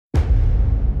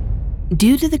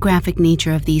Due to the graphic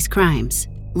nature of these crimes,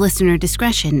 listener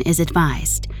discretion is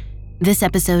advised. This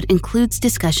episode includes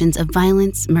discussions of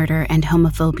violence, murder, and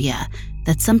homophobia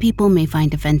that some people may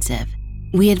find offensive.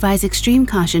 We advise extreme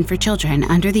caution for children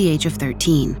under the age of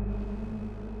 13.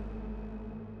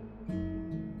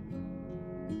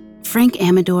 Frank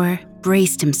Amador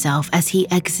braced himself as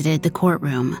he exited the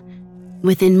courtroom.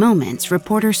 Within moments,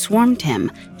 reporters swarmed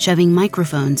him, shoving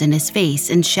microphones in his face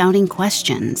and shouting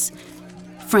questions.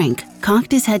 Frank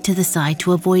cocked his head to the side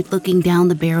to avoid looking down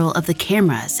the barrel of the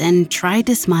cameras and tried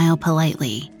to smile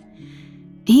politely.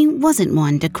 He wasn't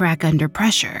one to crack under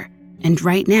pressure, and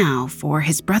right now, for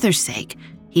his brother's sake,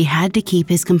 he had to keep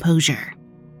his composure.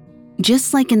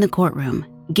 Just like in the courtroom,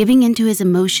 giving into his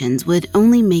emotions would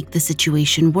only make the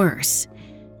situation worse.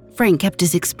 Frank kept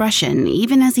his expression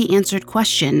even as he answered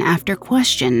question after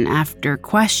question after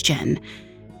question.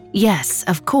 Yes,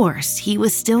 of course, he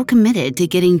was still committed to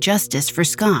getting justice for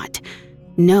Scott.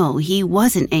 No, he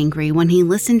wasn't angry when he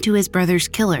listened to his brother's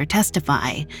killer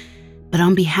testify. But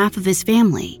on behalf of his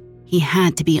family, he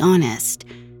had to be honest.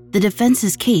 The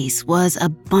defense's case was a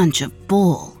bunch of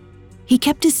bull. He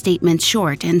kept his statements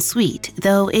short and sweet,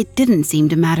 though it didn't seem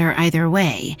to matter either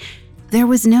way. There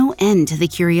was no end to the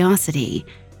curiosity.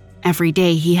 Every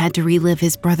day he had to relive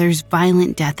his brother's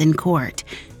violent death in court,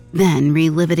 then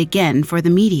relive it again for the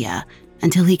media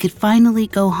until he could finally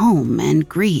go home and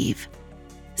grieve.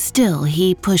 Still,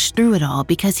 he pushed through it all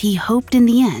because he hoped in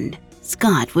the end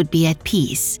Scott would be at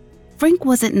peace. Frank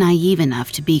wasn't naive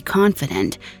enough to be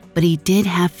confident, but he did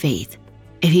have faith.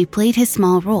 If he played his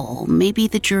small role, maybe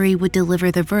the jury would deliver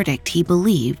the verdict he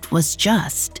believed was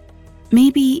just.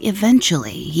 Maybe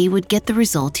eventually he would get the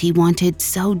result he wanted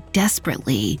so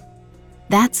desperately.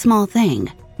 That small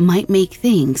thing might make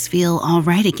things feel all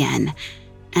right again,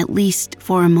 at least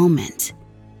for a moment.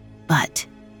 But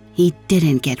he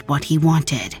didn't get what he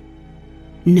wanted.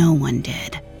 No one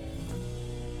did.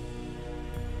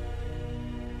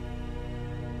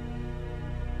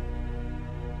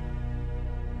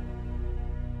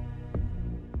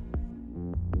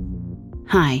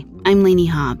 Hi, I'm Lainey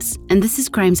Hobbs, and this is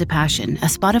Crimes of Passion, a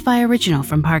Spotify original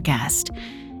from Parcast.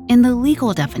 In the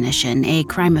legal definition, a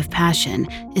crime of passion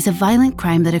is a violent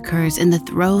crime that occurs in the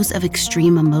throes of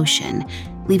extreme emotion,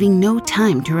 leaving no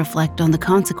time to reflect on the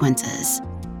consequences.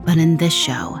 But in this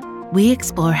show, we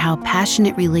explore how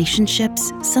passionate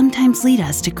relationships sometimes lead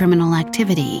us to criminal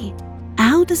activity.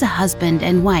 How does a husband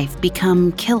and wife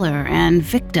become killer and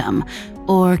victim,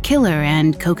 or killer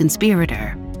and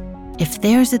co-conspirator? If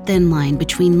there's a thin line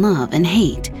between love and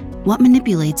hate, what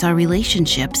manipulates our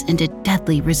relationships into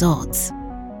deadly results?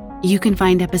 You can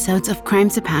find episodes of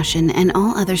Crimes of Passion and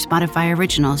all other Spotify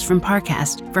originals from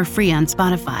Parcast for free on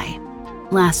Spotify.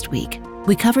 Last week,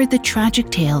 we covered the tragic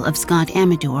tale of Scott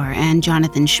Amador and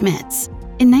Jonathan Schmitz.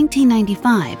 In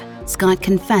 1995, Scott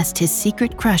confessed his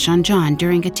secret crush on John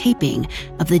during a taping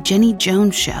of The Jenny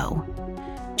Jones Show.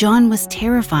 John was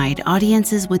terrified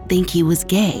audiences would think he was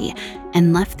gay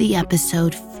and left the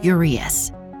episode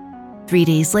furious. 3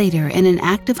 days later, in an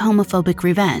act of homophobic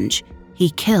revenge, he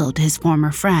killed his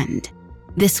former friend.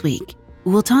 This week,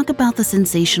 we'll talk about the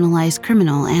sensationalized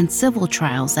criminal and civil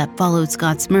trials that followed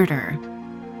Scott's murder.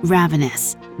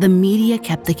 Ravenous, the media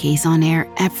kept the case on air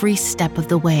every step of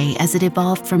the way as it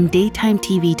evolved from daytime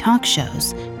TV talk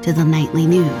shows to the nightly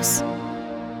news.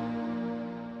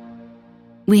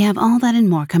 We have all that and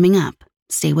more coming up.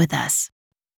 Stay with us.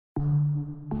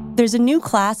 There's a new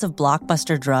class of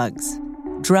blockbuster drugs.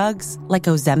 Drugs like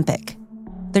Ozempic.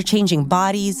 They're changing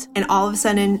bodies. And all of a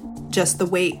sudden, just the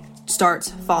weight starts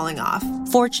falling off.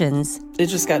 Fortunes. It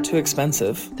just got too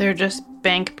expensive. They're just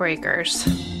bank breakers.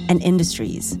 And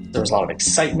industries. There was a lot of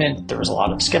excitement. There was a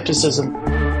lot of skepticism.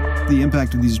 The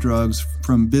impact of these drugs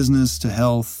from business to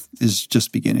health is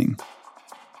just beginning.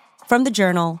 From the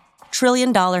Journal, $1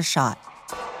 Trillion Shot.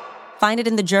 Find it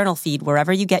in the Journal feed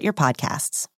wherever you get your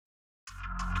podcasts.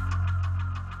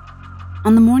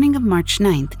 On the morning of March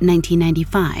 9th,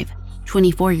 1995,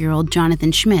 24-year-old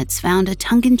Jonathan Schmitz found a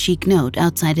tongue-in-cheek note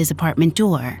outside his apartment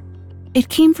door. It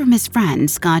came from his friend,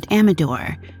 Scott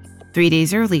Amador. 3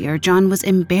 days earlier, John was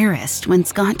embarrassed when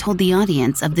Scott told the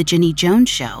audience of The Jenny Jones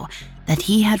Show that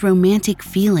he had romantic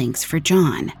feelings for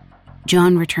John.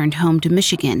 John returned home to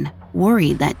Michigan,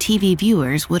 worried that TV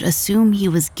viewers would assume he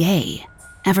was gay.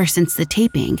 Ever since the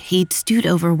taping, he'd stewed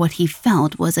over what he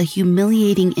felt was a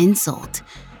humiliating insult.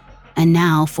 And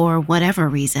now, for whatever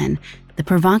reason, the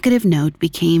provocative note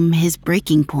became his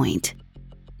breaking point.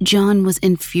 John was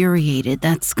infuriated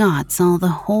that Scott saw the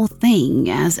whole thing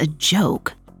as a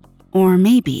joke. Or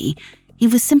maybe he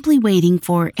was simply waiting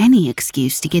for any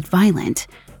excuse to get violent.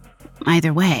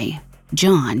 Either way,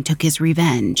 John took his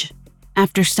revenge.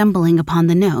 After stumbling upon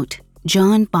the note,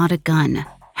 John bought a gun,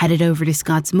 headed over to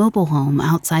Scott's mobile home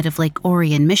outside of Lake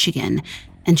Orion, Michigan,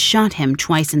 and shot him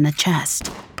twice in the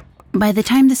chest. By the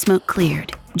time the smoke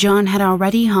cleared, John had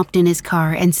already hopped in his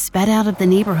car and sped out of the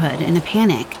neighborhood in a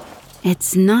panic.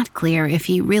 It's not clear if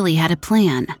he really had a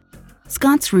plan.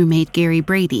 Scott's roommate Gary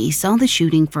Brady saw the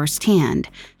shooting firsthand,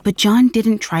 but John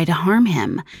didn't try to harm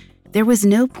him. There was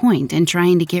no point in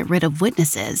trying to get rid of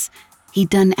witnesses. He'd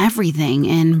done everything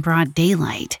in broad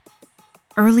daylight.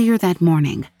 Earlier that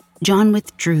morning, John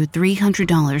withdrew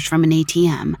 $300 from an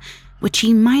ATM, which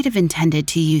he might have intended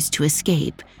to use to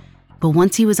escape. But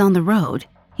once he was on the road,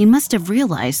 he must have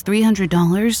realized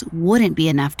 $300 wouldn't be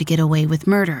enough to get away with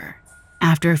murder.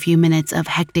 After a few minutes of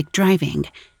hectic driving,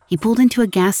 he pulled into a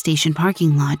gas station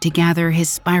parking lot to gather his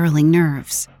spiraling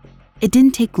nerves. It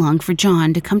didn't take long for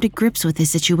John to come to grips with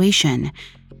his situation.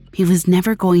 He was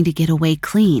never going to get away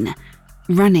clean.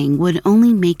 Running would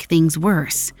only make things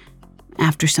worse.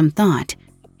 After some thought,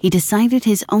 he decided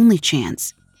his only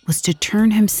chance was to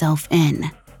turn himself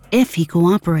in. If he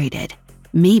cooperated,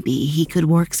 maybe he could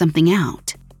work something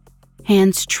out.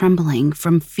 Hands trembling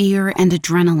from fear and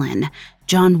adrenaline,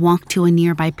 John walked to a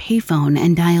nearby payphone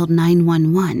and dialed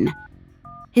 911.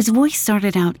 His voice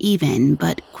started out even,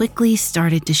 but quickly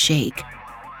started to shake.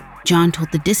 John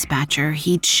told the dispatcher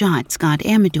he'd shot Scott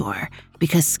Amador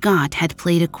because Scott had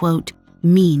played a, quote,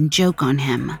 mean joke on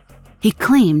him. He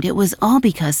claimed it was all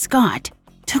because Scott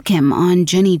took him on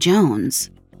Jenny Jones.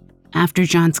 After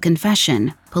John's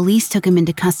confession, police took him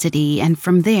into custody, and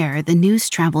from there, the news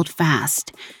traveled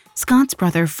fast. Scott's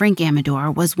brother, Frank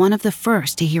Amador, was one of the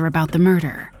first to hear about the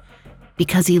murder.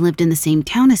 Because he lived in the same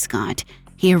town as Scott,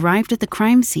 he arrived at the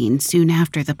crime scene soon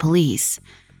after the police.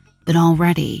 But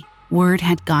already, word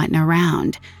had gotten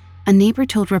around. A neighbor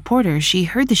told reporters she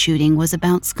heard the shooting was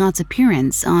about Scott's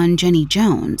appearance on Jenny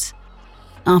Jones.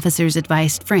 Officers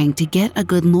advised Frank to get a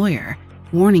good lawyer,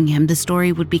 warning him the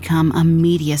story would become a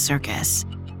media circus.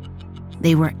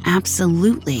 They were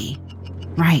absolutely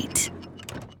right.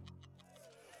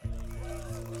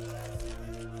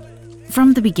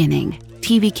 From the beginning,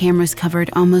 TV cameras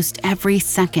covered almost every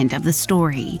second of the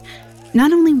story.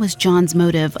 Not only was John's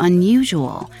motive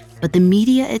unusual, but the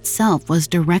media itself was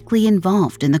directly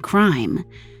involved in the crime.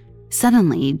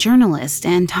 Suddenly, journalists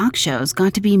and talk shows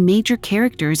got to be major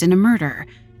characters in a murder,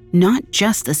 not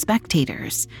just the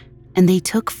spectators, and they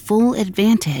took full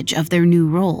advantage of their new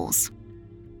roles.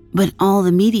 But all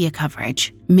the media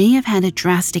coverage may have had a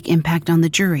drastic impact on the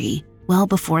jury well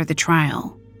before the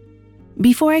trial.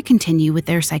 Before I continue with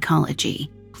their psychology,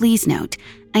 please note,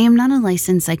 I am not a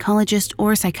licensed psychologist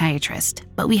or psychiatrist,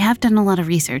 but we have done a lot of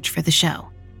research for the show.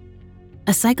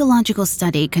 A psychological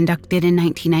study conducted in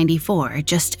 1994,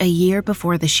 just a year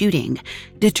before the shooting,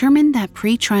 determined that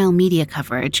pretrial media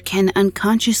coverage can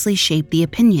unconsciously shape the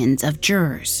opinions of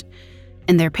jurors.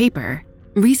 In their paper,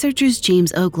 researchers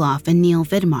James Ogloff and Neil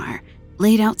Vidmar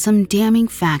laid out some damning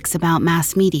facts about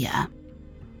mass media.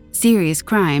 Serious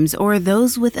crimes, or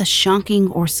those with a shocking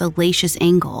or salacious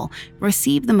angle,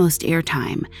 receive the most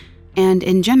airtime, and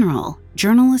in general,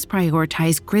 journalists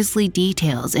prioritize grisly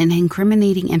details and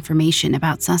incriminating information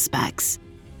about suspects.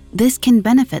 This can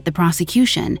benefit the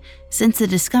prosecution, since the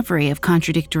discovery of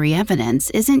contradictory evidence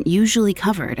isn't usually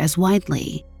covered as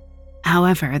widely.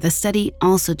 However, the study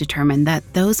also determined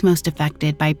that those most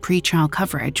affected by pretrial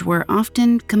coverage were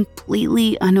often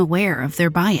completely unaware of their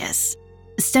bias.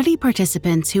 Study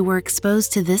participants who were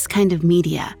exposed to this kind of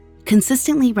media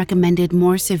consistently recommended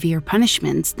more severe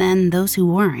punishments than those who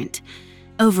weren't.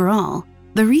 Overall,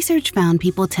 the research found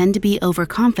people tend to be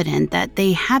overconfident that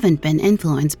they haven't been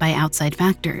influenced by outside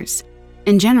factors.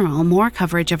 In general, more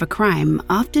coverage of a crime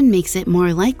often makes it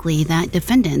more likely that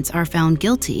defendants are found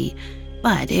guilty,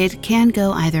 but it can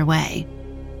go either way.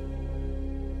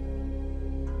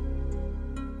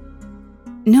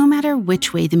 No matter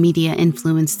which way the media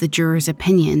influenced the jurors'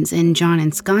 opinions in John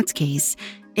and Scott's case,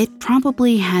 it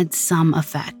probably had some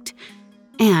effect.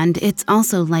 And it's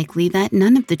also likely that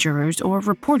none of the jurors or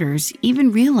reporters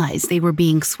even realized they were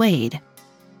being swayed.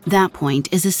 That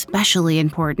point is especially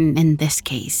important in this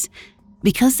case,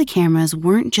 because the cameras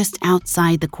weren't just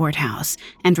outside the courthouse,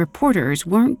 and reporters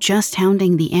weren't just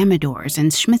hounding the Amadors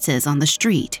and Schmitzes on the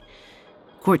street.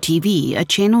 Court TV, a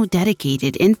channel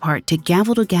dedicated in part to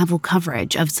gavel-to-gavel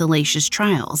coverage of salacious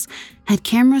trials, had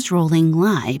cameras rolling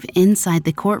live inside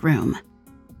the courtroom.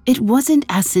 It wasn't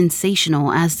as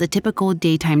sensational as the typical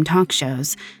daytime talk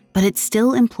shows, but it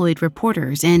still employed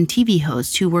reporters and TV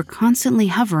hosts who were constantly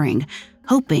hovering,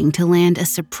 hoping to land a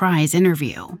surprise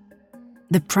interview.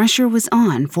 The pressure was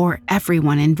on for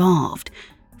everyone involved,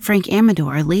 Frank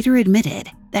Amador later admitted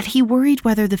that he worried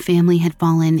whether the family had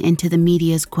fallen into the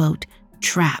media's, quote,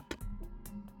 trap.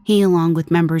 He, along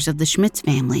with members of the Schmitz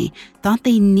family, thought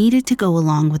they needed to go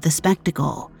along with the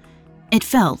spectacle. It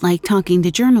felt like talking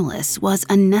to journalists was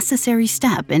a necessary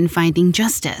step in finding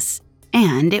justice,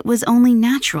 and it was only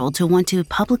natural to want to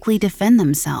publicly defend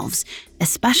themselves,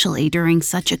 especially during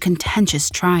such a contentious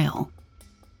trial.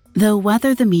 Though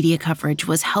whether the media coverage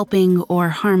was helping or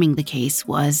harming the case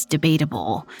was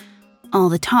debatable. All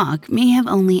the talk may have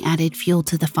only added fuel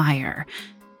to the fire.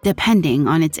 Depending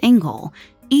on its angle,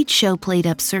 each show played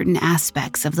up certain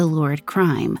aspects of the lurid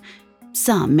crime.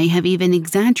 Some may have even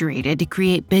exaggerated to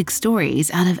create big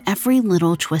stories out of every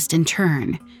little twist and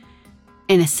turn.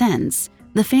 In a sense,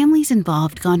 the families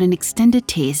involved got an extended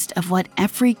taste of what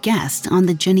every guest on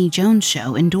the Jenny Jones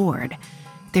show endured.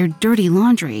 Their dirty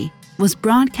laundry was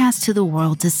broadcast to the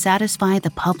world to satisfy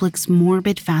the public's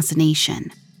morbid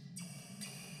fascination.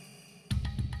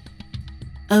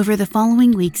 Over the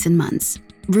following weeks and months,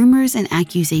 rumors and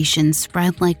accusations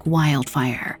spread like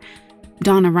wildfire.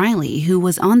 Donna Riley, who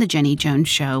was on the Jenny Jones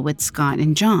show with Scott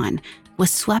and John, was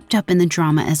swept up in the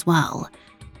drama as well.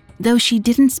 Though she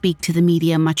didn't speak to the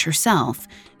media much herself,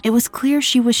 it was clear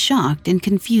she was shocked and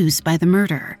confused by the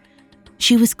murder.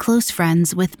 She was close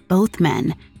friends with both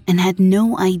men and had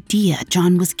no idea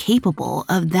John was capable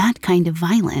of that kind of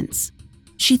violence.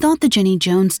 She thought the Jenny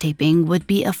Jones taping would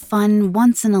be a fun,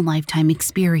 once-in-a-lifetime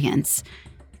experience.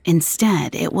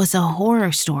 Instead, it was a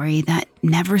horror story that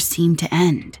never seemed to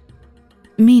end.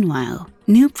 Meanwhile,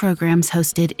 new programs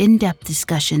hosted in-depth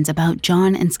discussions about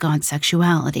John and Scott's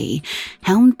sexuality,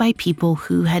 helmed by people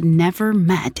who had never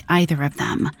met either of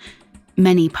them.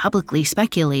 Many publicly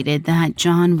speculated that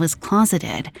John was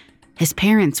closeted. His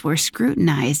parents were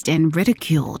scrutinized and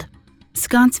ridiculed.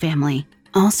 Scott's family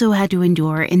also had to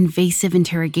endure invasive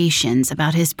interrogations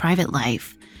about his private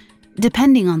life.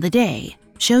 Depending on the day,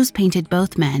 shows painted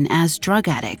both men as drug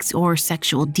addicts or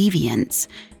sexual deviants.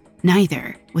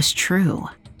 Neither was true.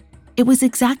 It was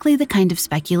exactly the kind of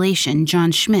speculation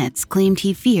John Schmitz claimed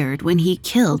he feared when he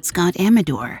killed Scott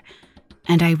Amador.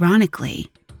 And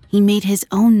ironically, he made his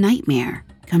own nightmare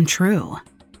come true.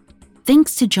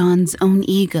 Thanks to John's own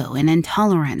ego and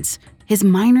intolerance, his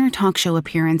minor talk show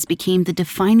appearance became the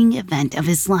defining event of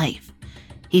his life.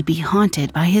 He'd be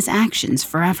haunted by his actions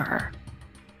forever.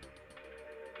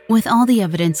 With all the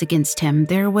evidence against him,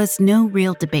 there was no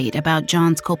real debate about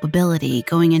John's culpability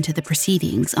going into the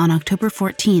proceedings on October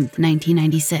 14,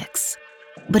 1996.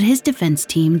 But his defense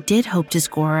team did hope to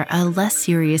score a less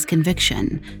serious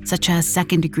conviction, such as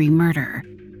second-degree murder.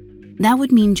 That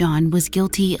would mean John was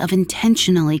guilty of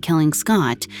intentionally killing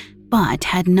Scott, but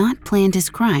had not planned his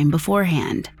crime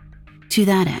beforehand. To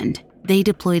that end, they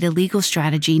deployed a legal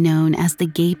strategy known as the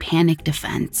gay panic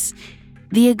defense.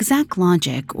 The exact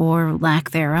logic, or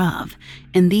lack thereof,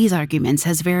 in these arguments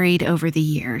has varied over the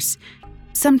years.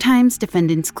 Sometimes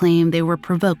defendants claim they were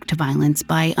provoked to violence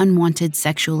by unwanted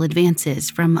sexual advances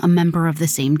from a member of the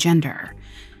same gender.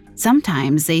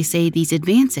 Sometimes they say these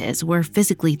advances were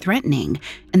physically threatening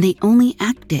and they only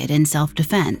acted in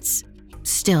self-defense.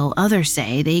 Still, others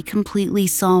say they completely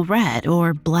saw red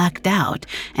or blacked out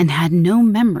and had no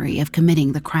memory of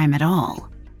committing the crime at all.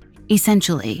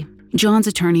 Essentially, John's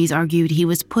attorneys argued he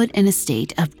was put in a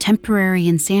state of temporary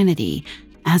insanity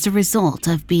as a result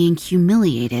of being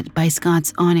humiliated by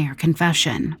Scott's on-air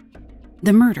confession.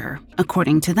 The murder,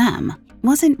 according to them,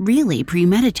 wasn't really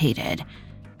premeditated.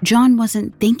 John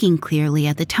wasn't thinking clearly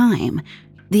at the time.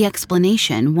 The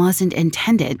explanation wasn't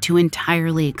intended to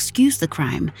entirely excuse the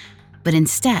crime, but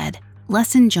instead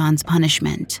lessen John's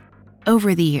punishment.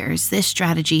 Over the years, this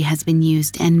strategy has been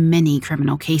used in many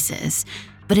criminal cases,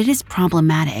 but it is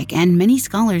problematic and many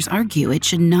scholars argue it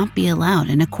should not be allowed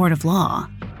in a court of law.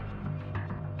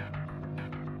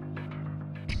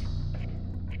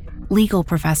 Legal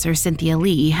professor Cynthia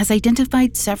Lee has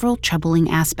identified several troubling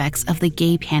aspects of the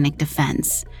gay panic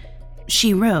defense.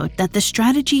 She wrote that the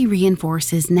strategy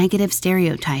reinforces negative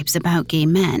stereotypes about gay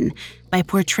men by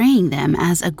portraying them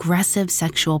as aggressive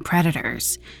sexual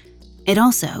predators. It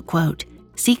also, quote,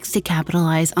 seeks to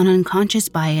capitalize on unconscious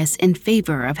bias in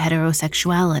favor of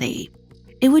heterosexuality.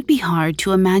 It would be hard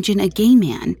to imagine a gay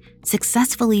man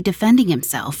successfully defending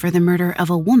himself for the murder of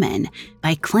a woman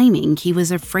by claiming he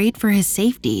was afraid for his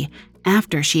safety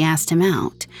after she asked him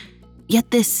out. Yet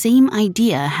this same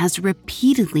idea has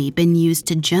repeatedly been used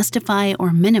to justify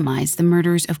or minimize the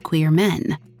murders of queer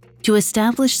men. To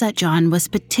establish that John was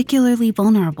particularly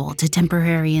vulnerable to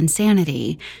temporary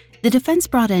insanity, the defense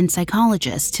brought in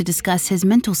psychologists to discuss his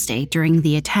mental state during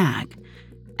the attack.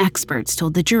 Experts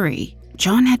told the jury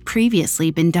John had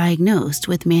previously been diagnosed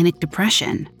with manic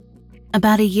depression.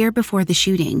 About a year before the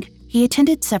shooting, he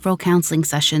attended several counseling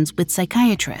sessions with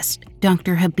psychiatrist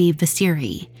Dr. Habib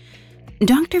Vaziri.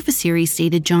 Dr. Vaziri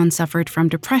stated John suffered from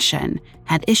depression,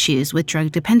 had issues with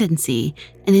drug dependency,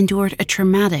 and endured a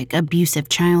traumatic, abusive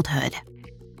childhood.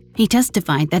 He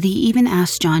testified that he even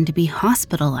asked John to be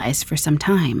hospitalized for some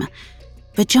time.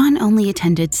 But John only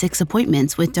attended 6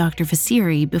 appointments with Dr.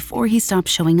 Vaziri before he stopped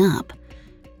showing up.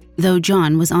 Though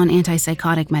John was on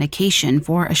antipsychotic medication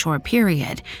for a short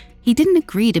period, he didn't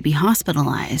agree to be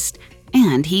hospitalized,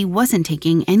 and he wasn't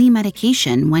taking any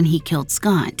medication when he killed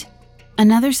Scott.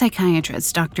 Another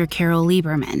psychiatrist, Dr. Carol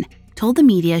Lieberman, told the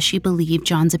media she believed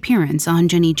John's appearance on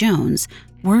Jenny Jones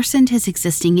worsened his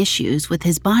existing issues with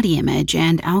his body image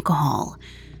and alcohol.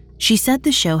 She said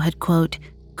the show had, quote,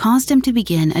 caused him to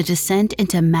begin a descent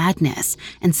into madness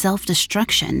and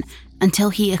self-destruction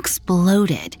until he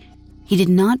exploded. He did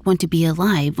not want to be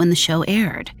alive when the show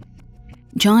aired.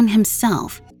 John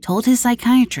himself told his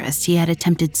psychiatrist he had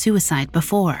attempted suicide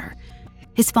before.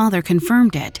 His father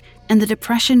confirmed it, and the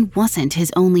depression wasn't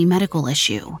his only medical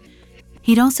issue.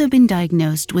 He'd also been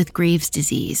diagnosed with Graves'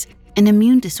 disease, an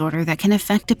immune disorder that can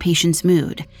affect a patient's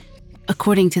mood.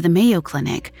 According to the Mayo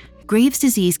Clinic, Graves'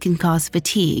 disease can cause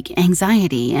fatigue,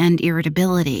 anxiety, and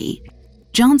irritability.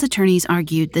 John's attorneys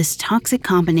argued this toxic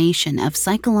combination of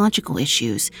psychological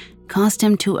issues caused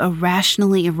him to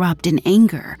irrationally erupt in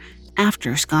anger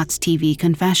after Scott's TV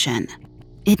confession.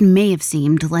 It may have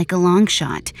seemed like a long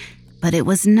shot, but it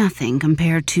was nothing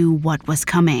compared to what was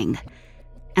coming.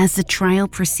 As the trial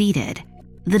proceeded,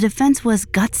 the defense was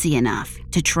gutsy enough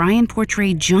to try and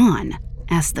portray John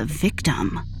as the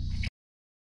victim.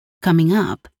 Coming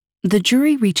up, the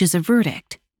jury reaches a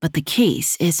verdict, but the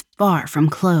case is far from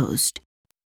closed.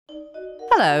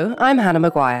 Hello, I'm Hannah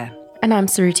Maguire. And I'm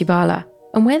Suruthi Bala,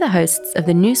 and we're the hosts of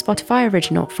the new Spotify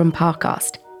original from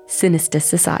Parcast, Sinister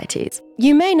Societies.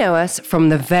 You may know us from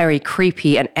the very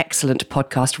creepy and excellent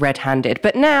podcast Red Handed,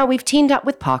 but now we've teamed up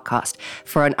with Parcast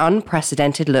for an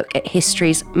unprecedented look at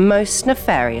history's most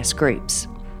nefarious groups.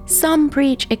 Some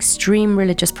preach extreme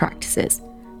religious practices,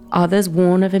 others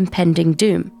warn of impending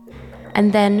doom,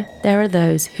 and then there are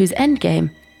those whose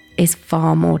endgame is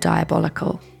far more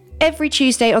diabolical. Every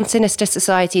Tuesday on Sinister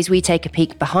Societies, we take a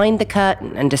peek behind the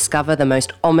curtain and discover the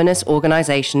most ominous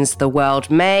organizations the world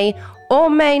may or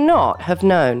may not have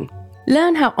known.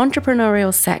 Learn how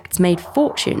entrepreneurial sects made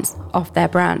fortunes off their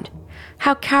brand,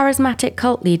 how charismatic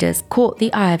cult leaders caught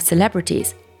the eye of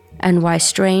celebrities, and why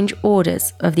strange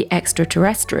orders of the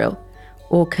extraterrestrial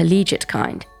or collegiate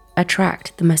kind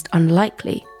attract the most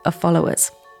unlikely of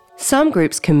followers. Some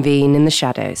groups convene in the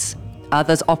shadows,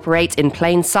 others operate in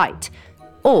plain sight.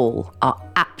 All are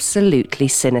absolutely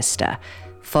sinister.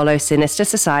 Follow Sinister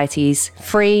Societies,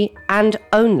 free and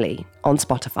only on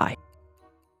Spotify.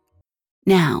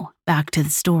 Now, back to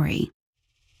the story.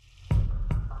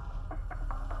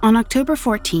 On October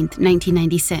 14th,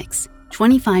 1996,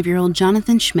 25-year-old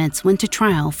Jonathan Schmitz went to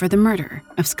trial for the murder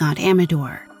of Scott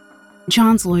Amador.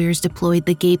 John's lawyers deployed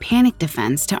the gay panic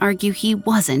defense to argue he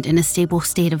wasn't in a stable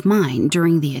state of mind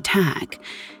during the attack.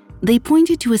 They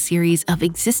pointed to a series of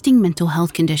existing mental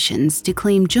health conditions to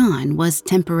claim John was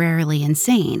temporarily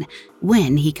insane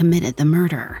when he committed the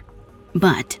murder.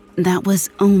 But that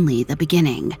was only the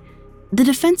beginning. The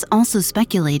defense also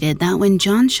speculated that when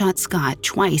John shot Scott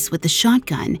twice with a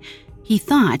shotgun, he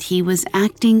thought he was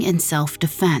acting in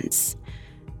self-defense.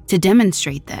 To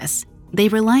demonstrate this, they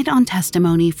relied on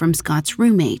testimony from Scott's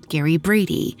roommate, Gary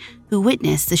Brady, who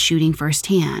witnessed the shooting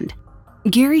firsthand.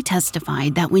 Gary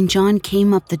testified that when John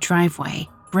came up the driveway,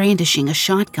 brandishing a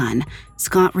shotgun,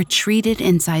 Scott retreated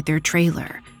inside their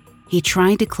trailer. He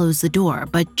tried to close the door,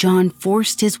 but John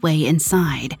forced his way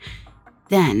inside.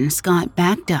 Then Scott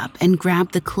backed up and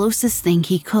grabbed the closest thing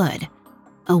he could,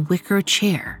 a wicker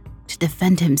chair, to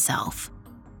defend himself.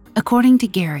 According to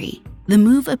Gary, the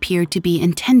move appeared to be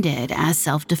intended as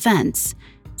self-defense.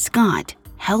 Scott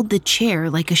held the chair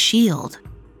like a shield.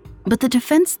 But the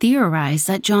defense theorized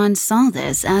that John saw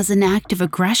this as an act of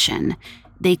aggression.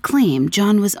 They claimed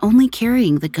John was only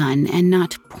carrying the gun and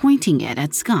not pointing it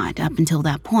at Scott up until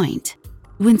that point.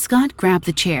 When Scott grabbed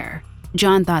the chair,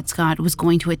 John thought Scott was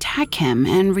going to attack him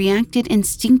and reacted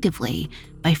instinctively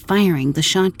by firing the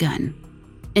shotgun.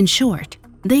 In short,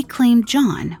 they claimed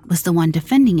John was the one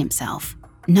defending himself,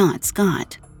 not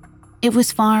Scott. It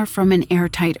was far from an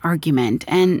airtight argument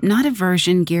and not a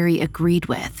version Gary agreed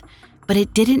with, but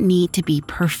it didn't need to be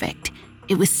perfect.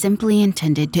 It was simply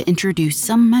intended to introduce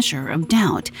some measure of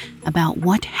doubt about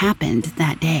what happened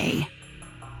that day.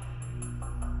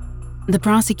 The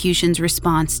prosecution's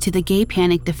response to the gay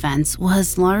panic defense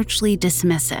was largely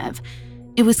dismissive.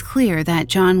 It was clear that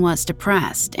John was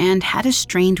depressed and had a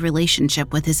strained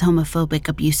relationship with his homophobic,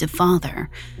 abusive father,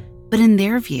 but in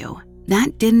their view,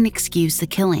 that didn't excuse the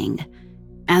killing.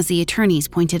 As the attorneys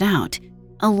pointed out,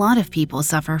 a lot of people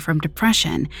suffer from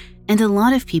depression, and a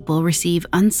lot of people receive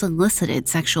unsolicited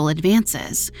sexual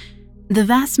advances. The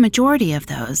vast majority of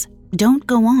those don't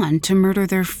go on to murder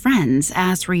their friends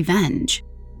as revenge.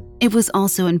 It was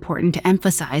also important to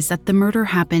emphasize that the murder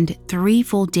happened 3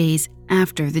 full days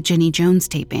after the Jenny Jones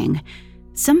taping.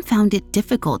 Some found it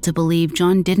difficult to believe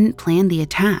John didn't plan the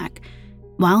attack.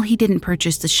 While he didn't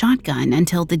purchase the shotgun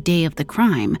until the day of the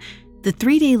crime, the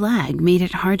 3-day lag made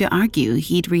it hard to argue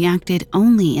he'd reacted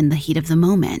only in the heat of the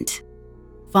moment.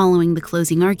 Following the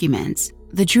closing arguments,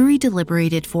 the jury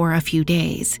deliberated for a few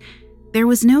days. There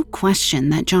was no question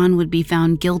that John would be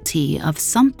found guilty of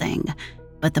something,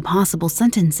 but the possible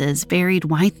sentences varied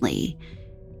widely.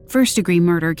 First-degree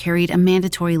murder carried a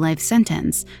mandatory life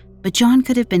sentence, but John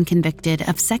could have been convicted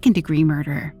of second-degree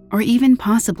murder, or even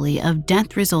possibly of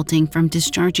death resulting from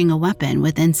discharging a weapon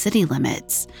within city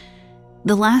limits.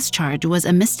 The last charge was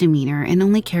a misdemeanor and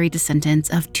only carried a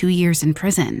sentence of 2 years in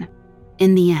prison.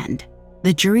 In the end,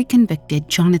 the jury convicted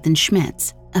Jonathan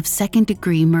Schmitz of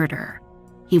second-degree murder.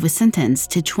 He was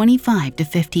sentenced to 25 to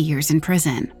 50 years in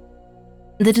prison.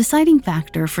 The deciding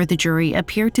factor for the jury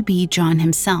appeared to be John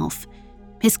himself.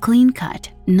 His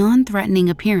clean-cut, non-threatening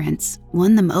appearance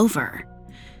won them over.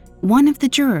 One of the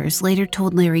jurors later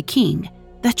told Larry King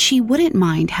that she wouldn't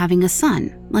mind having a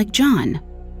son like John.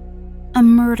 A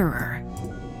murderer.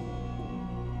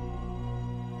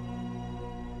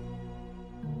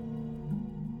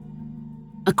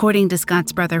 According to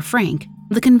Scott's brother Frank,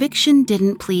 the conviction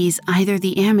didn't please either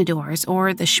the Amadors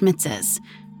or the Schmitzes.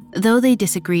 Though they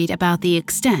disagreed about the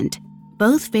extent,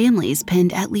 both families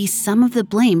pinned at least some of the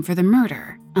blame for the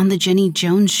murder on the Jenny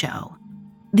Jones show.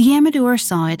 The Amadors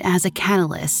saw it as a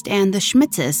catalyst, and the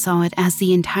Schmitzes saw it as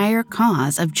the entire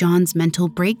cause of John's mental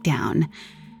breakdown.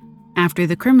 After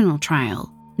the criminal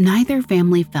trial, neither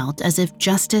family felt as if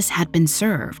justice had been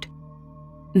served.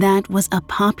 That was a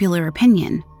popular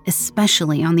opinion,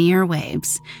 especially on the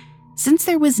airwaves. Since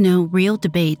there was no real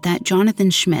debate that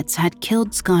Jonathan Schmitz had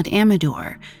killed Scott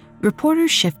Amador, reporters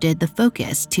shifted the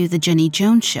focus to the Jenny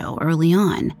Jones show early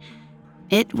on.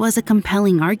 It was a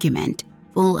compelling argument,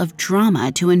 full of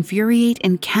drama to infuriate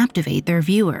and captivate their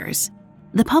viewers.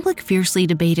 The public fiercely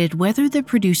debated whether the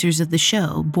producers of the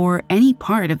show bore any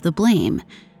part of the blame.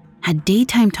 Had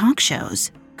daytime talk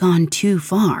shows gone too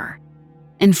far?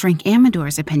 In Frank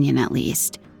Amador's opinion, at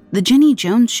least, the Jenny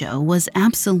Jones show was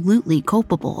absolutely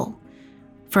culpable.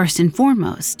 First and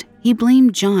foremost, he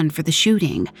blamed John for the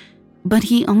shooting, but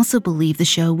he also believed the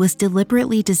show was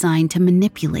deliberately designed to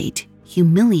manipulate,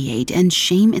 humiliate, and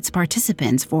shame its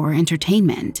participants for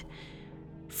entertainment.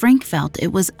 Frank felt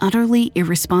it was utterly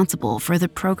irresponsible for the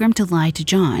program to lie to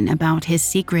John about his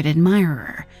secret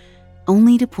admirer,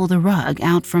 only to pull the rug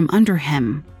out from under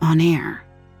him on air.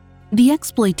 The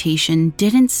exploitation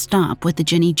didn't stop with the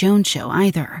Jenny Jones show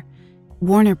either.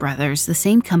 Warner Brothers, the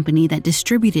same company that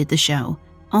distributed the show,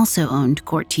 also owned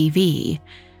Court TV.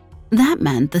 That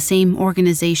meant the same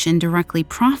organization directly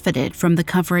profited from the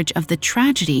coverage of the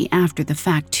tragedy after the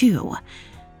fact, too.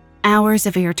 Hours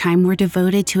of airtime were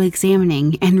devoted to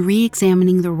examining and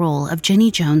re-examining the role of Jenny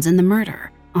Jones in the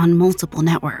murder on multiple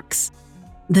networks.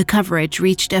 The coverage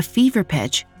reached a fever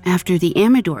pitch after the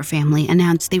Amador family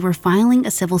announced they were filing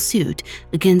a civil suit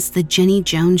against the Jenny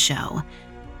Jones show.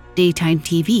 Daytime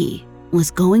TV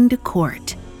was going to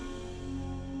court.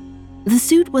 The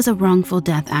suit was a wrongful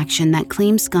death action that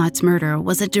claimed Scott's murder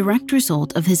was a direct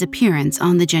result of his appearance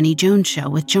on the Jenny Jones show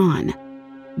with John.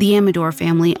 The Amador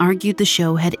family argued the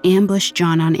show had ambushed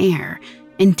John on air,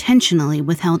 intentionally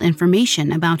withheld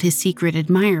information about his secret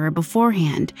admirer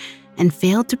beforehand, and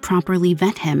failed to properly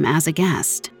vet him as a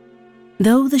guest.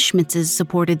 Though the Schmitzes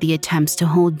supported the attempts to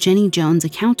hold Jenny Jones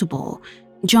accountable,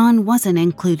 John wasn't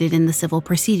included in the civil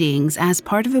proceedings as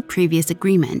part of a previous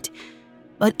agreement.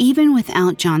 But even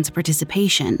without John's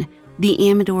participation, the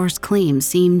Amadors' claims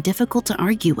seemed difficult to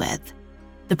argue with.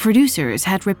 The producers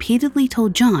had repeatedly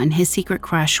told John his secret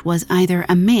crush was either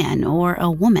a man or a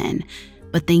woman,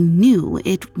 but they knew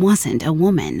it wasn't a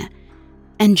woman.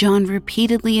 And John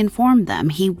repeatedly informed them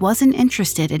he wasn't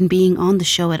interested in being on the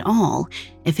show at all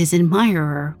if his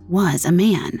admirer was a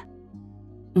man.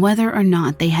 Whether or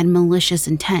not they had malicious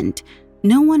intent,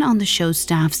 no one on the show's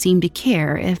staff seemed to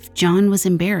care if John was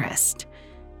embarrassed.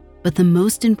 But the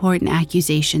most important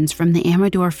accusations from the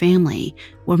Amador family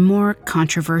were more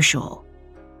controversial.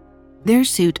 Their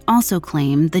suit also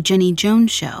claimed the Jenny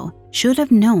Jones show should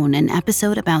have known an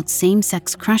episode about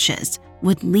same-sex crushes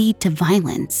would lead to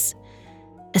violence.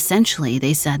 Essentially,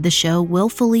 they said the show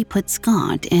willfully put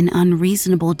Scott in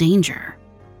unreasonable danger.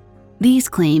 These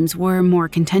claims were more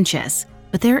contentious,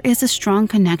 but there is a strong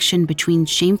connection between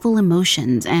shameful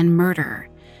emotions and murder.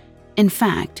 In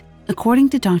fact, according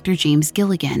to Dr. James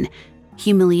Gilligan,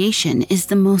 humiliation is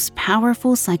the most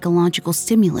powerful psychological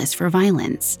stimulus for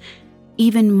violence.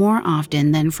 Even more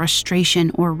often than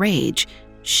frustration or rage,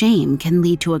 shame can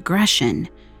lead to aggression.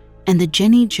 And the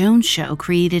Jenny Jones Show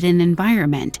created an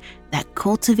environment that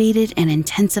cultivated and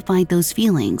intensified those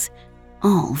feelings,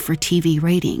 all for TV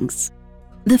ratings.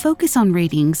 The focus on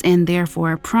ratings and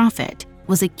therefore profit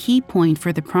was a key point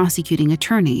for the prosecuting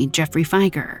attorney, Geoffrey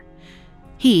Fieger.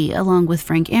 He, along with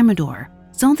Frank Amador,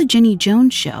 saw the Jenny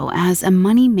Jones Show as a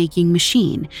money-making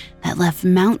machine that left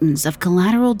mountains of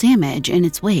collateral damage in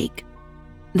its wake.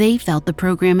 They felt the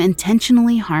program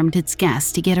intentionally harmed its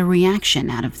guests to get a reaction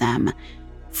out of them.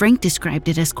 Frank described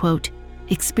it as, quote,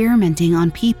 experimenting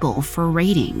on people for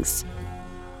ratings.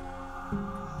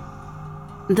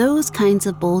 Those kinds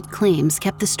of bold claims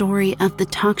kept the story of the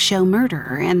talk show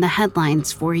murderer in the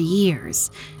headlines for years.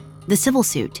 The civil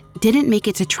suit didn't make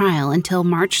it to trial until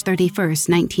March 31st,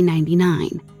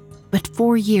 1999. But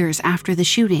 4 years after the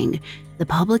shooting, the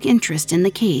public interest in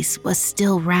the case was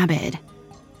still rabid.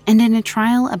 And in a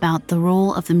trial about the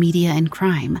role of the media in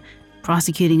crime,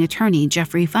 prosecuting attorney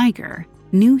Geoffrey Fieger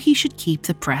knew he should keep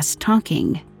the press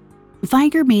talking.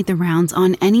 Fieger made the rounds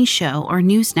on any show or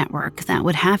news network that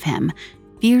would have him,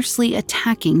 fiercely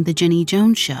attacking the Jenny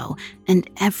Jones Show and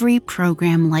every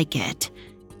program like it.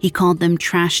 He called them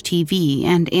trash TV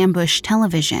and ambush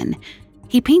television.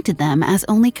 He painted them as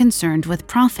only concerned with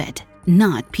profit,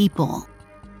 not people.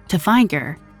 To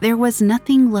Fieger, there was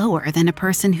nothing lower than a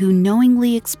person who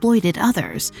knowingly exploited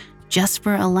others just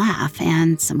for a laugh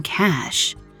and some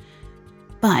cash.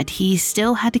 But he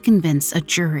still had to convince a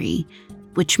jury,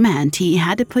 which meant he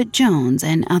had to put Jones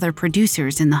and other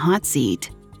producers in the hot seat.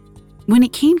 When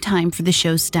it came time for the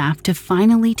show's staff to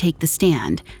finally take the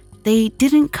stand, they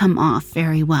didn't come off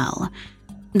very well.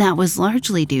 That was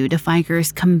largely due to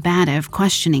Fieger's combative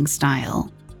questioning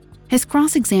style. His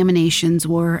cross-examinations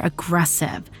were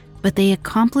aggressive, but they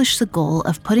accomplished the goal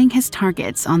of putting his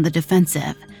targets on the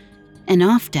defensive. And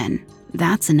often,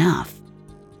 that's enough.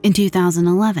 In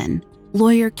 2011,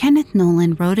 lawyer Kenneth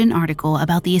Nolan wrote an article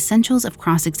about the essentials of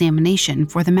cross-examination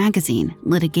for the magazine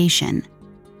Litigation.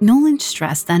 Nolan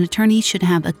stressed that attorneys should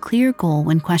have a clear goal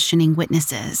when questioning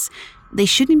witnesses. They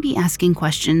shouldn't be asking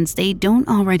questions they don't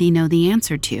already know the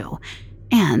answer to,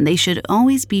 and they should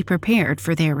always be prepared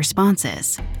for their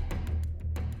responses.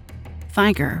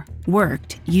 Fieger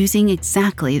worked using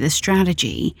exactly this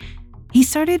strategy. He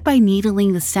started by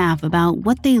needling the staff about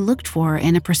what they looked for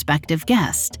in a prospective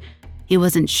guest. He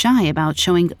wasn't shy about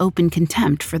showing open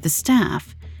contempt for the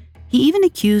staff. He even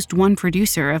accused one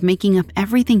producer of making up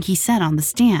everything he said on the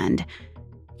stand.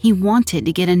 He wanted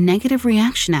to get a negative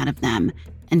reaction out of them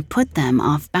and put them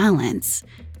off balance.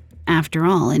 After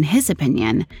all, in his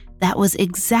opinion, that was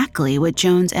exactly what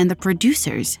Jones and the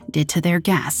producers did to their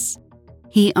guests.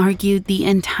 He argued the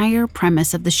entire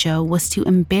premise of the show was to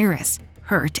embarrass,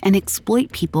 hurt, and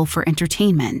exploit people for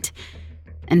entertainment.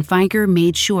 And Fieger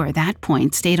made sure that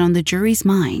point stayed on the jury's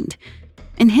mind.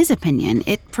 In his opinion,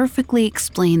 it perfectly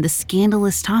explained the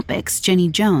scandalous topics Jenny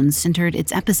Jones centered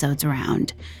its episodes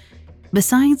around.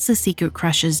 Besides the secret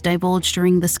crushes divulged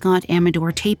during the Scott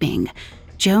Amador taping,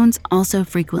 Jones also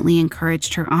frequently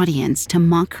encouraged her audience to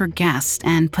mock her guests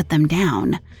and put them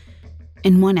down.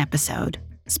 In one episode,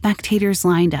 spectators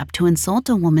lined up to insult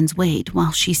a woman's weight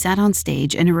while she sat on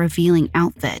stage in a revealing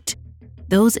outfit.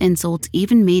 Those insults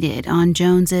even made it on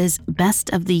Jones's Best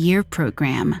of the Year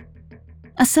program.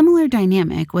 A similar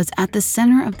dynamic was at the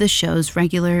center of the show's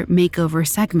regular makeover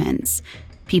segments.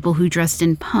 People who dressed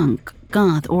in punk,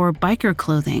 goth, or biker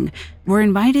clothing were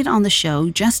invited on the show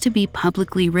just to be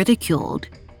publicly ridiculed.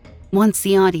 Once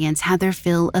the audience had their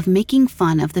fill of making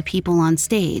fun of the people on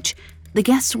stage, the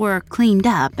guests were cleaned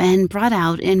up and brought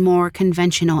out in more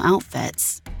conventional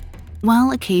outfits.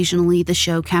 While occasionally the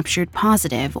show captured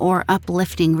positive or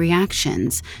uplifting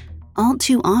reactions, all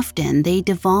too often they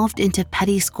devolved into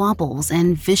petty squabbles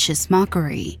and vicious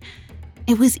mockery.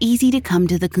 It was easy to come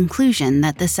to the conclusion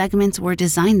that the segments were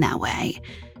designed that way.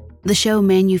 The show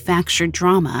manufactured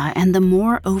drama, and the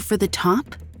more over the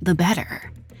top, the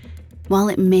better. While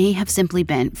it may have simply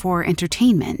been for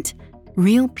entertainment,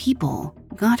 real people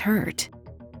got hurt.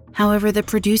 However, the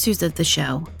producers of the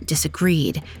show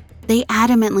disagreed. They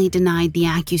adamantly denied the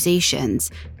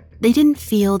accusations. They didn't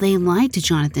feel they lied to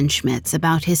Jonathan Schmitz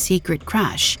about his secret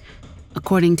crush.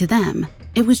 According to them,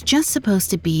 it was just supposed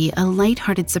to be a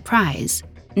lighthearted surprise,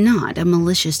 not a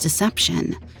malicious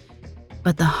deception.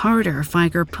 But the harder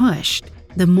Fieger pushed,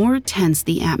 the more tense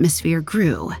the atmosphere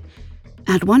grew.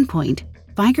 At one point,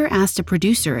 Fieger asked a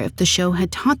producer if the show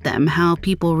had taught them how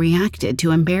people reacted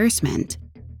to embarrassment.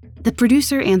 The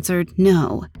producer answered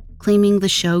no, claiming the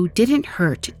show didn't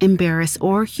hurt, embarrass,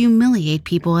 or humiliate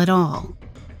people at all.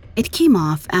 It came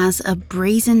off as a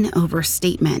brazen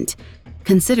overstatement,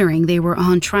 considering they were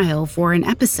on trial for an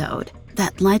episode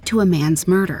that led to a man's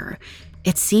murder.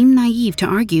 It seemed naive to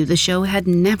argue the show had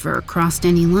never crossed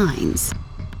any lines.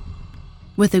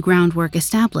 With the groundwork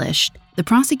established, the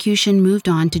prosecution moved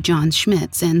on to John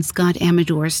Schmitz and Scott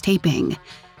Amador's taping.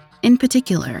 In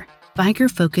particular, Fieger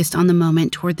focused on the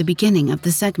moment toward the beginning of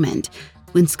the segment,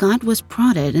 when Scott was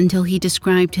prodded until he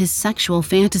described his sexual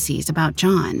fantasies about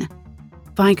John.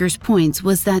 Fieger's point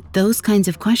was that those kinds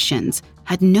of questions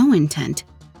had no intent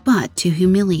but to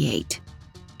humiliate.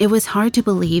 It was hard to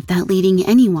believe that leading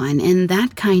anyone in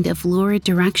that kind of lurid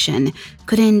direction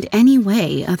could end any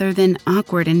way other than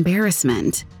awkward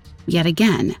embarrassment. Yet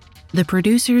again, the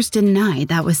producers denied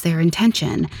that was their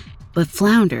intention, but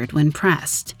floundered when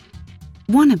pressed.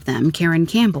 One of them, Karen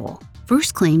Campbell,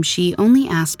 first claimed she only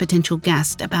asked potential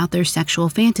guests about their sexual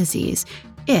fantasies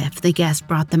if the guest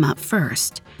brought them up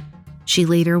first. She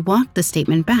later walked the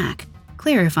statement back,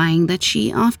 clarifying that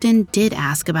she often did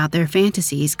ask about their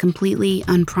fantasies completely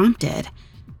unprompted.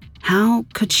 How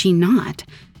could she not?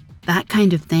 That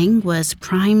kind of thing was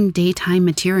prime daytime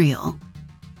material.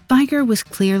 Fieger was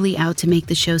clearly out to make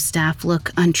the show's staff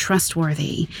look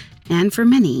untrustworthy, and for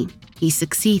many, he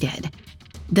succeeded.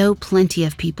 Though plenty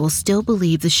of people still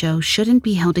believe the show shouldn't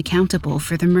be held accountable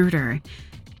for the murder,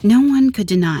 no one could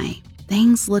deny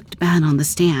things looked bad on the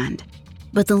stand.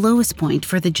 But the lowest point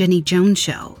for the Jenny Jones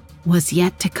show was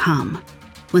yet to come,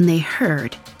 when they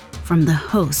heard from the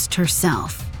host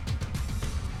herself.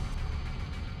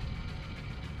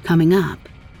 Coming up,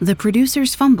 the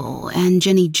producers fumble and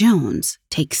Jenny Jones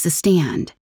takes the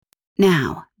stand.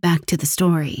 Now, back to the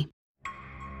story.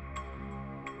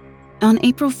 On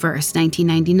April 1st,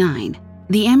 1999,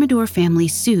 the Amador family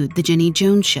sued The Jenny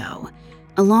Jones Show,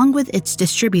 along with its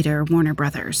distributor, Warner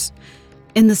Brothers.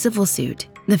 In the civil suit,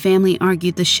 the family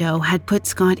argued the show had put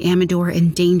Scott Amador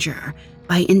in danger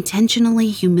by intentionally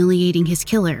humiliating his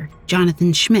killer,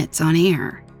 Jonathan Schmitz, on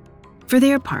air. For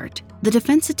their part, the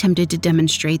defense attempted to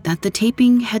demonstrate that the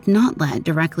taping had not led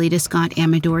directly to Scott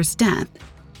Amador's death,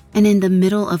 and in the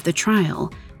middle of the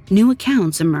trial, new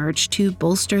accounts emerged to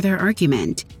bolster their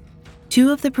argument. Two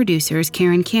of the producers,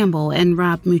 Karen Campbell and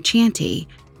Rob Mucciante,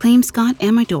 claimed Scott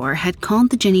Amador had called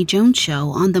The Jenny Jones Show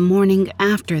on the morning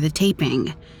after the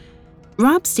taping.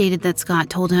 Rob stated that Scott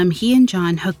told him he and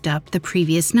John hooked up the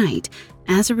previous night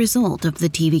as a result of the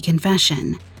TV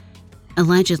confession.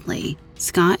 Allegedly,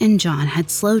 Scott and John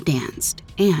had slow danced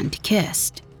and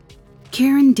kissed.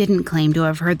 Karen didn't claim to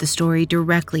have heard the story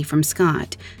directly from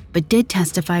Scott, but did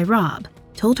testify Rob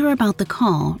told her about the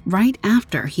call right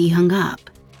after he hung up.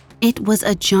 It was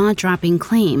a jaw-dropping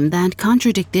claim that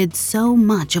contradicted so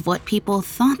much of what people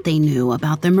thought they knew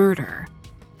about the murder.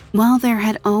 While there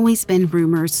had always been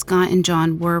rumors Scott and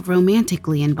John were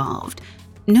romantically involved,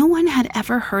 no one had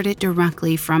ever heard it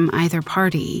directly from either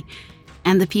party,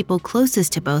 and the people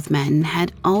closest to both men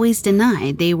had always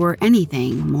denied they were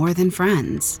anything more than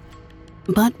friends.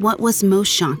 But what was most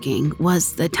shocking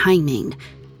was the timing.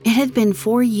 It had been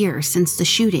 4 years since the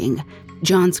shooting.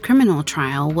 John's criminal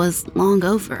trial was long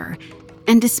over,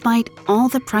 and despite all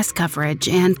the press coverage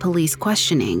and police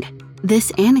questioning,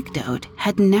 this anecdote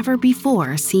had never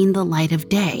before seen the light of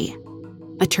day.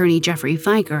 Attorney Jeffrey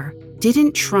Fieger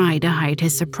didn't try to hide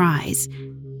his surprise.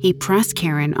 He pressed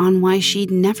Karen on why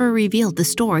she'd never revealed the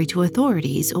story to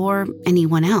authorities or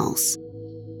anyone else.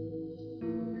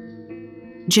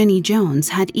 Jenny Jones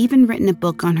had even written a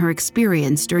book on her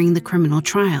experience during the criminal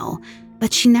trial,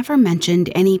 but she never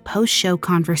mentioned any post-show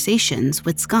conversations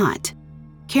with Scott.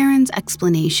 Karen's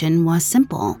explanation was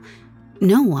simple.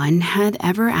 No one had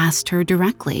ever asked her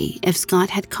directly if Scott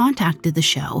had contacted the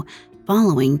show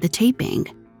following the taping.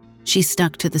 She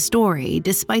stuck to the story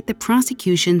despite the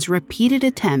prosecution's repeated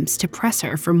attempts to press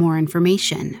her for more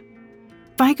information.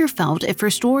 Fieger felt if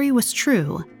her story was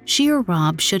true, she or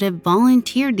Rob should have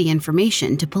volunteered the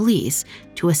information to police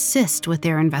to assist with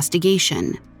their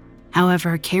investigation.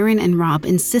 However, Karen and Rob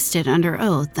insisted under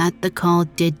oath that the call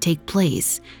did take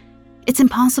place. It's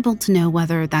impossible to know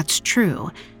whether that's true,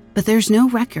 but there's no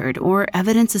record or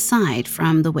evidence aside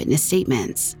from the witness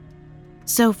statements.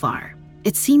 So far,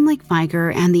 it seemed like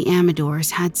Fieger and the Amadors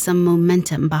had some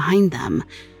momentum behind them,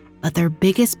 but their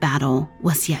biggest battle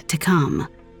was yet to come.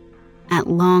 At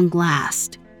long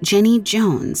last, Jenny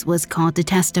Jones was called to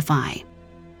testify.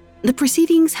 The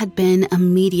proceedings had been a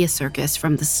media circus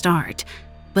from the start,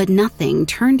 but nothing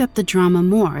turned up the drama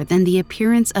more than the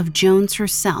appearance of Jones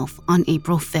herself on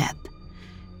April 5th.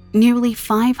 Nearly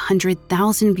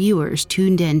 500,000 viewers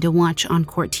tuned in to watch on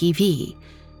court TV.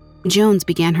 Jones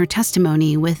began her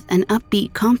testimony with an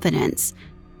upbeat confidence.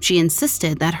 She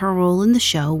insisted that her role in the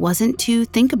show wasn't to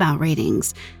think about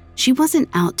ratings. She wasn't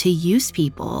out to use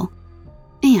people.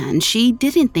 And she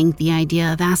didn't think the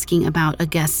idea of asking about a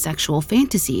guest's sexual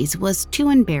fantasies was too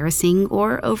embarrassing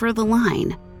or over the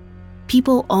line.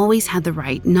 People always had the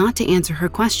right not to answer her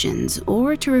questions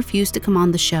or to refuse to come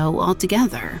on the show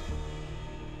altogether.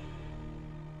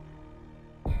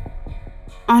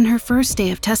 On her first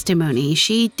day of testimony,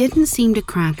 she didn't seem to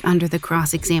crack under the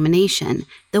cross-examination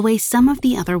the way some of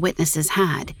the other witnesses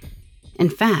had. In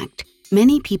fact,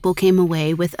 many people came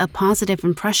away with a positive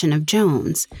impression of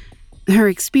Jones. Her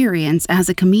experience as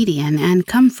a comedian and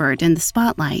comfort in the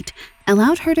spotlight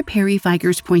allowed her to parry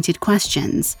Feiger's pointed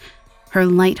questions. Her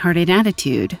lighthearted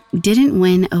attitude didn't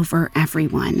win over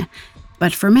everyone,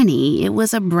 but for many, it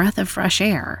was a breath of fresh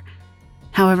air.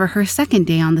 However, her second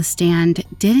day on the stand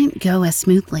didn't go as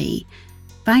smoothly.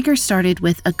 Feiger started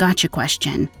with a gotcha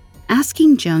question,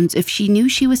 asking Jones if she knew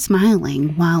she was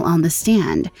smiling while on the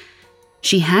stand.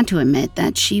 She had to admit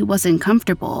that she wasn't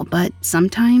comfortable, but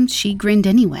sometimes she grinned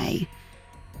anyway.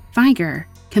 Feiger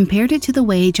compared it to the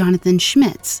way Jonathan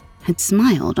Schmitz had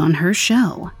smiled on her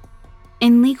show.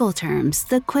 In legal terms,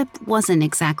 the quip wasn't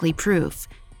exactly proof,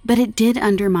 but it did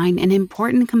undermine an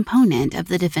important component of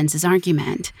the defense's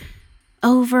argument.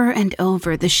 Over and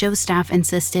over, the show staff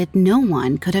insisted no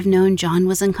one could have known John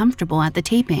was uncomfortable at the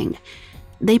taping.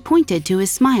 They pointed to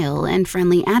his smile and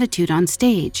friendly attitude on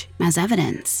stage as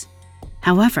evidence.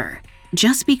 However,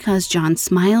 just because John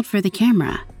smiled for the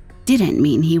camera didn't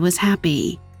mean he was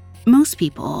happy. Most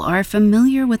people are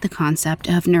familiar with the concept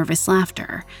of nervous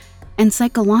laughter, and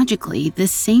psychologically,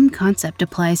 this same concept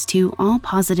applies to all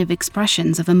positive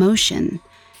expressions of emotion.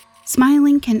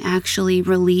 Smiling can actually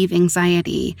relieve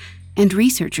anxiety, and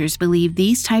researchers believe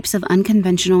these types of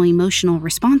unconventional emotional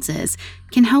responses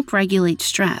can help regulate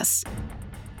stress.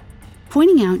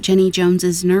 Pointing out Jenny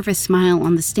Jones's nervous smile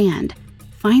on the stand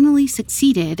finally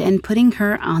succeeded in putting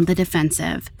her on the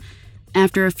defensive.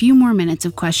 After a few more minutes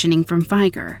of questioning from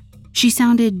Feiger, she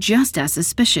sounded just as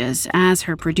suspicious as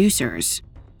her producers.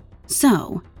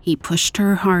 So, he pushed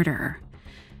her harder.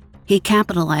 He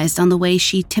capitalized on the way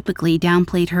she typically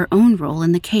downplayed her own role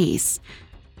in the case.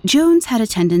 Jones had a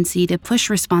tendency to push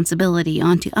responsibility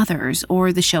onto others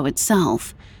or the show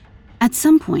itself. At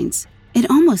some points, it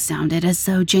almost sounded as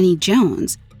though Jenny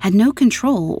Jones had no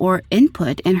control or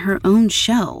input in her own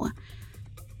show.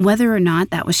 Whether or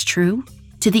not that was true,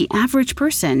 to the average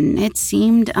person, it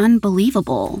seemed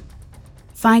unbelievable.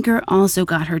 Feiger also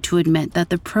got her to admit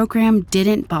that the program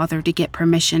didn't bother to get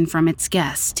permission from its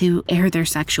guests to air their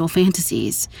sexual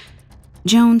fantasies.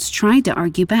 Jones tried to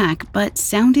argue back, but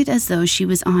sounded as though she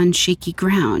was on shaky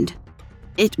ground.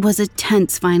 It was a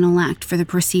tense final act for the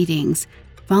proceedings.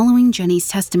 Following Jenny's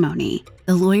testimony,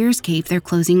 the lawyers gave their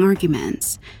closing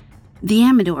arguments. The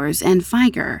Amadors and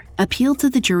Feiger appealed to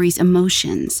the jury's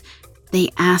emotions. They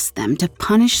asked them to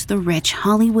punish the rich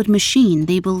Hollywood machine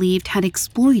they believed had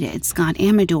exploited Scott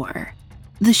Amador.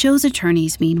 The show's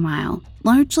attorneys, meanwhile,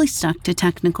 largely stuck to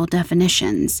technical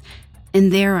definitions. In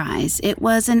their eyes, it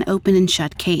was an open and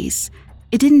shut case.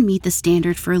 It didn't meet the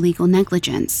standard for legal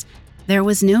negligence. There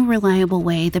was no reliable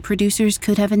way the producers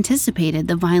could have anticipated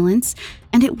the violence,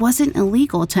 and it wasn't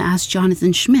illegal to ask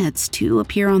Jonathan Schmitz to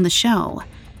appear on the show.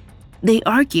 They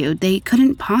argued they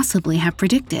couldn't possibly have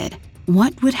predicted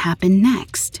what would happen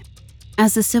next.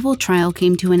 As the civil trial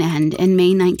came to an end in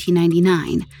May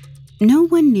 1999, no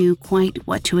one knew quite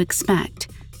what to expect.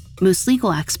 Most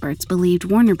legal experts believed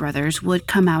Warner Brothers would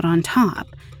come out on top.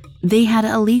 They had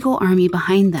a legal army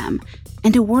behind them,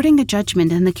 and awarding a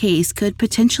judgment in the case could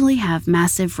potentially have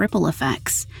massive ripple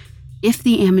effects. If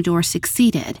the Amador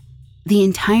succeeded, the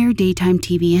entire daytime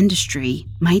TV industry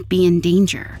might be in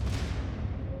danger.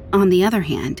 On the other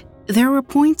hand, there were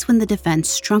points when the defense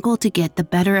struggled to get the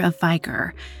better of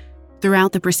Feiger.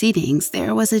 Throughout the proceedings,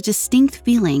 there was a distinct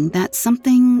feeling that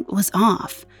something was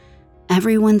off.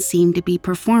 Everyone seemed to be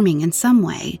performing in some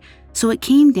way, so it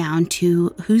came down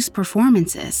to whose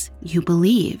performances you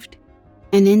believed.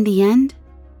 And in the end,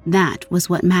 that was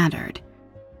what mattered.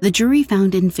 The jury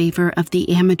found in favor of the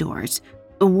Amadors,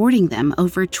 awarding them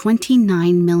over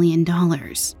 $29 million.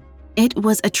 It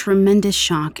was a tremendous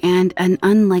shock and an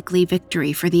unlikely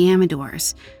victory for the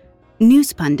Amadors.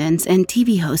 News pundits and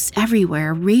TV hosts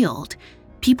everywhere reeled.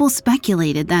 People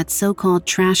speculated that so-called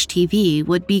trash TV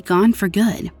would be gone for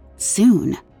good,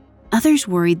 soon. Others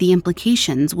worried the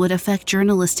implications would affect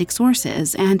journalistic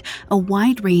sources and a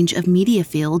wide range of media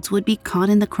fields would be caught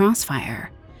in the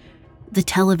crossfire. The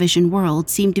television world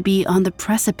seemed to be on the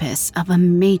precipice of a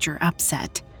major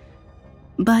upset.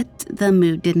 But the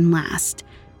mood didn't last.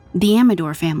 The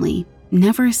Amador family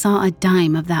never saw a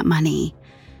dime of that money.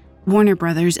 Warner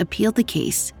Brothers appealed the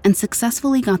case and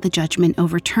successfully got the judgment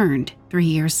overturned 3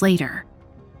 years later.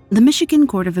 The Michigan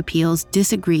Court of Appeals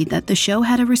disagreed that the show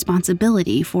had a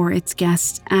responsibility for its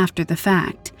guests after the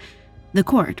fact. The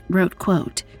court wrote,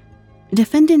 quote,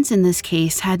 "Defendants in this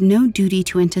case had no duty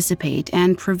to anticipate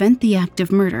and prevent the act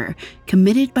of murder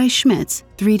committed by Schmitz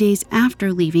 3 days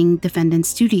after leaving defendant's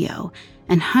studio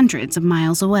and hundreds of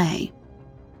miles away."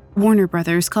 Warner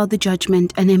Brothers called the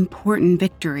judgment an important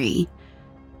victory.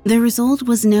 The result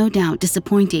was no doubt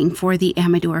disappointing for the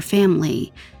Amador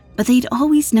family, but they'd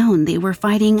always known they were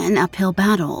fighting an uphill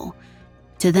battle.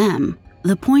 To them,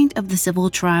 the point of the civil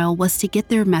trial was to get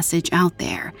their message out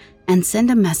there and send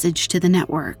a message to the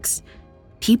networks.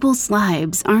 People's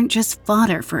lives aren't just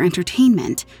fodder for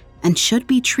entertainment and should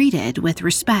be treated with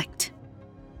respect.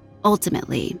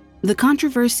 Ultimately, the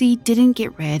controversy didn't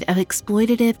get rid of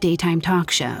exploitative daytime talk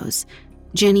shows.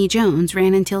 Jenny Jones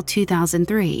ran until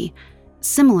 2003.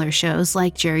 Similar shows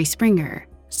like Jerry Springer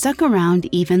stuck around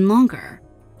even longer.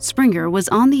 Springer was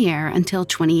on the air until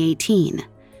 2018.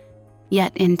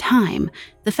 Yet in time,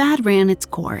 the fad ran its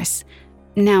course.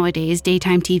 Nowadays,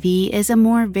 daytime TV is a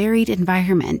more varied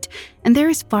environment, and there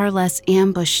is far less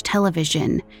ambush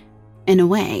television. In a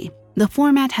way, the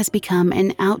format has become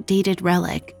an outdated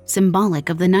relic, symbolic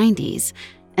of the 90s,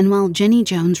 and while Jenny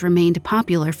Jones remained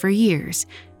popular for years,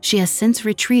 she has since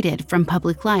retreated from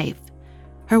public life.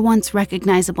 Her once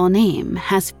recognizable name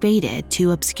has faded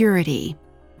to obscurity.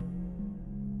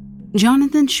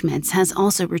 Jonathan Schmitz has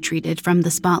also retreated from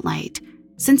the spotlight.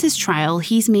 Since his trial,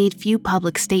 he's made few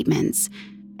public statements.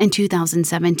 In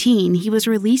 2017, he was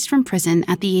released from prison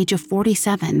at the age of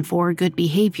 47 for good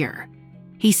behavior.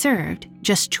 He served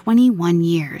just 21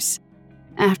 years.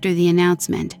 After the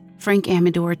announcement, Frank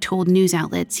Amador told news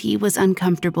outlets he was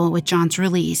uncomfortable with John's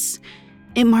release.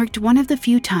 It marked one of the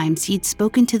few times he'd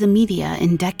spoken to the media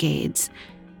in decades.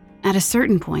 At a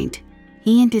certain point,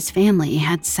 he and his family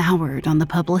had soured on the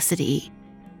publicity.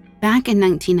 Back in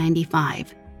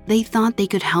 1995, they thought they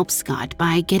could help Scott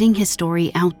by getting his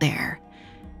story out there.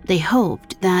 They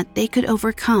hoped that they could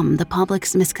overcome the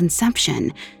public's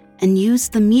misconception and use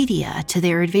the media to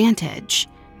their advantage.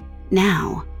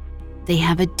 Now, they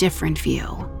have a different view.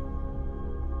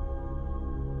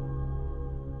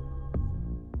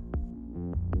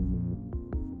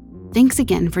 Thanks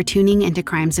again for tuning into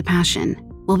Crimes of Passion.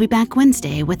 We'll be back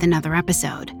Wednesday with another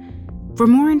episode. For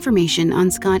more information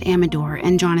on Scott Amador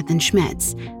and Jonathan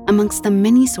Schmitz, amongst the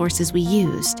many sources we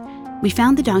used, we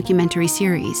found the documentary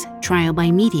series, Trial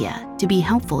by Media, to be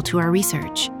helpful to our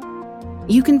research.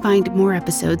 You can find more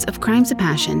episodes of Crimes of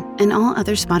Passion and all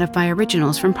other Spotify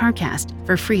originals from Parcast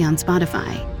for free on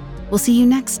Spotify. We'll see you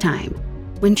next time,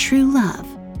 when true love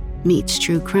meets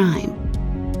true crime.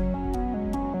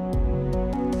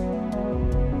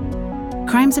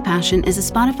 Crimes of Passion is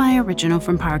a Spotify original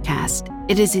from Parcast.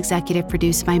 It is executive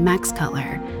produced by Max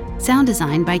Cutler, sound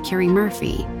designed by Carrie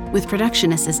Murphy, with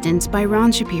production assistance by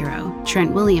Ron Shapiro,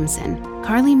 Trent Williamson,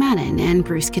 Carly Madden, and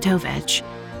Bruce Katovich.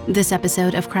 This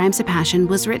episode of Crimes of Passion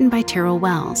was written by Terrell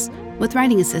Wells, with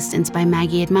writing assistance by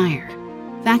Maggie Admire,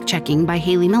 fact-checking by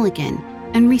Haley Milligan,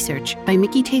 and research by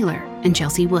Mickey Taylor and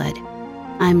Chelsea Wood.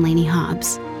 I'm Lainey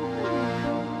Hobbs.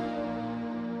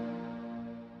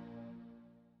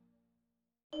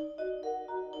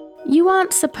 You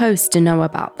aren't supposed to know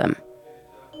about them,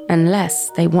 unless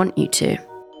they want you to.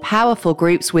 Powerful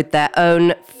groups with their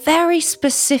own very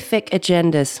specific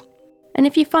agendas. And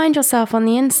if you find yourself on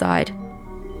the inside,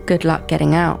 good luck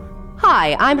getting out.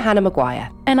 Hi, I'm Hannah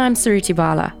Maguire. And I'm Suruthi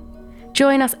Bala.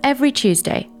 Join us every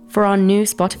Tuesday for our new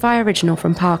Spotify original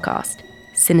from Parcast,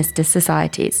 Sinister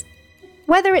Societies.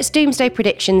 Whether it's doomsday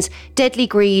predictions, deadly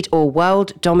greed, or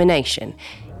world domination,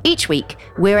 each week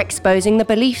we're exposing the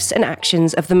beliefs and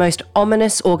actions of the most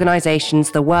ominous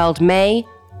organizations the world may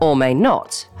or may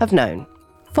not have known.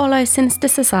 Follow Sinister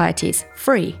Societies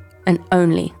free and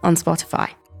only on Spotify.